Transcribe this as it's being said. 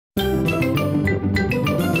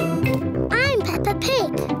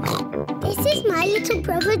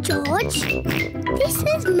brother George. This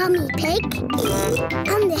is Mummy Pig.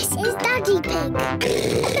 And this is Daddy Pig.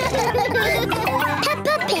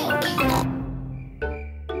 Peppa Pig.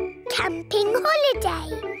 Camping holiday.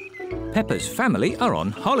 Peppa's family are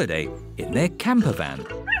on holiday in their camper van.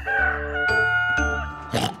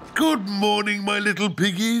 Good morning, my little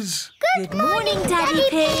piggies. Good morning, Daddy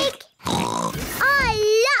Pig.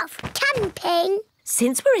 I love camping.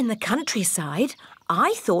 Since we're in the countryside,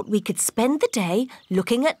 I thought we could spend the day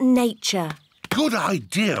looking at nature. Good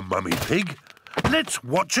idea, Mummy Pig. Let's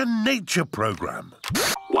watch a nature programme.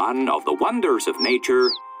 One of the wonders of nature,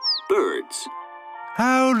 birds.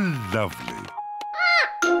 How lovely.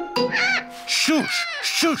 Shush,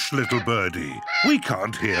 shush, little birdie. We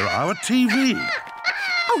can't hear our TV.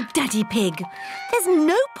 Oh, Daddy Pig, there's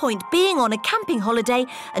no point being on a camping holiday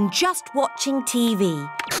and just watching TV.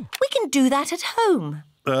 We can do that at home.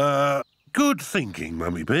 Good thinking,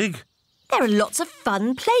 Mummy Pig. There are lots of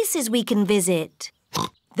fun places we can visit.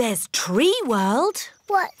 There's Tree World.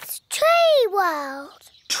 What's Tree World?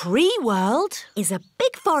 Tree World is a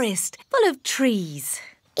big forest full of trees.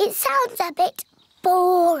 It sounds a bit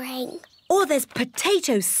boring. Or there's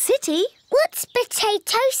Potato City. What's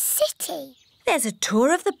Potato City? There's a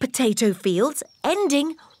tour of the potato fields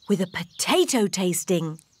ending with a potato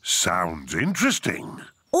tasting. Sounds interesting.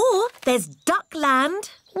 Or there's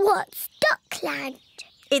Duckland. What's Duckland?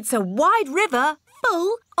 It's a wide river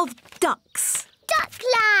full of ducks.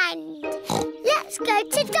 Duckland! Let's go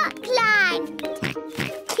to Duckland.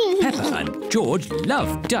 Peppa and George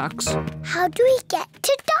love ducks. How do we get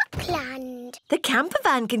to Duckland? The camper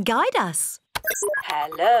van can guide us.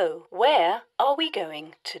 Hello, where are we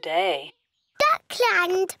going today?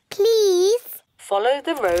 Duckland, please. Follow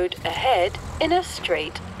the road ahead in a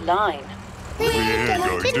straight line. We're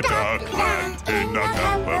going to Duckland in the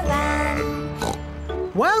camper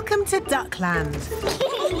van. Welcome to Duckland.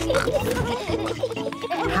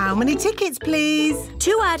 How many tickets, please?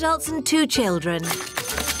 2 adults and 2 children.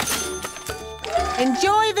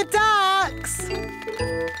 Enjoy the ducks.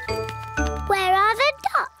 Where are the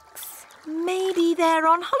ducks? Maybe they're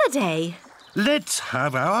on holiday. Let's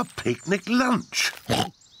have our picnic lunch.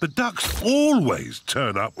 The ducks always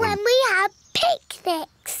turn up When we have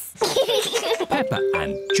picnics. Peppa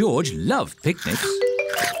and George love picnics.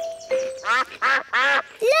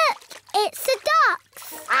 Look, it's the ducks.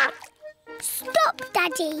 Stop,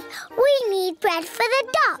 Daddy. We need bread for the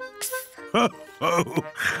ducks.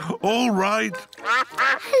 All right.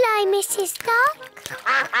 Hello, Mrs. Duck.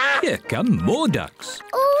 Here come more ducks.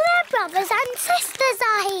 All their brothers and sisters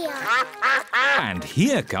are here. And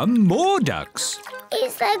here come more ducks.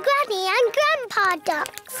 It's the Granny and Grandpa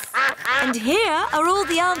ducks. And here are all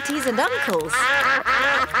the aunties and uncles.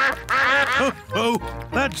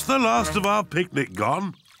 That's the last of our picnic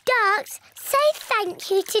gone. Ducks, say thank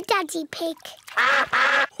you to Daddy Pig.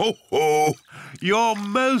 Ho, ho! You're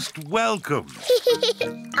most welcome.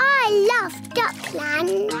 I love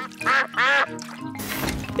Duckland.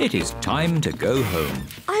 It is time to go home.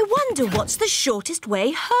 I wonder what's the shortest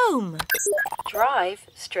way home. Drive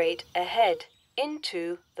straight ahead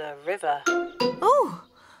into the river. Oh,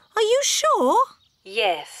 are you sure?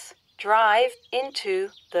 Yes, drive into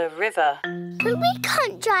the river. But we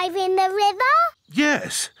can't drive in the river.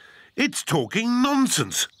 Yes, it's talking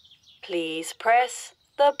nonsense. Please press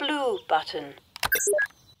the blue button.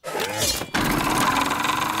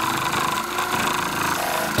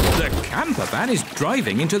 The camper van is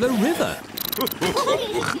driving into the river.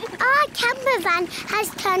 Our camper van has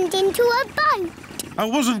turned into a boat. I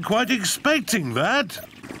wasn't quite expecting that.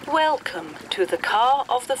 Welcome to the car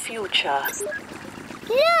of the future.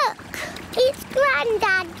 Look, it's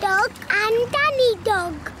Grandad Dog and Danny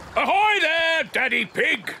Dog. Ahoy there, Daddy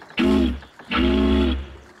Pig!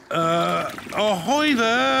 Ahoy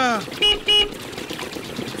there.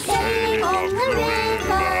 Sailing on the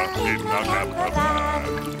river in the camper van.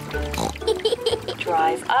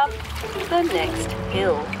 Drive up the next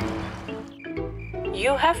hill.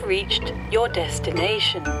 You have reached your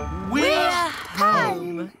destination. We're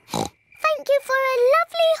home. Thank you for a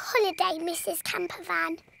lovely holiday, Mrs.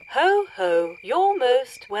 Campervan. Ho, ho, you're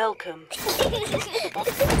most welcome.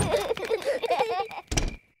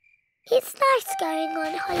 It's nice going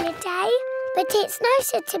on holiday, but it's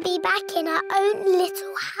nicer to be back in our own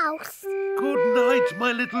little house. Good night,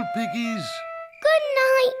 my little piggies.